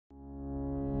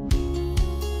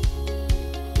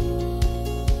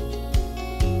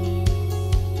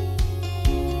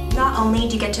only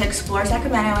do you get to explore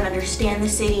Sacramento and understand the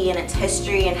city and its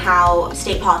history and how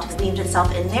state politics weaved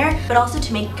itself in there, but also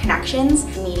to make connections,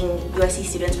 meeting USC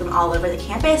students from all over the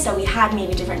campus. So we had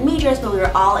maybe different majors, but we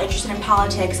were all interested in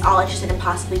politics, all interested in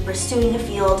possibly pursuing a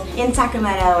field in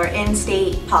Sacramento or in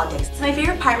state politics. So my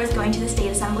favorite part was going to the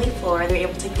state assembly floor. We were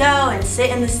able to go and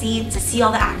sit in the seats, see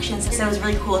all the actions. So it was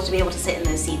really cool to be able to sit in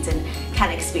those seats and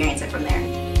kind of experience it from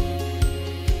there.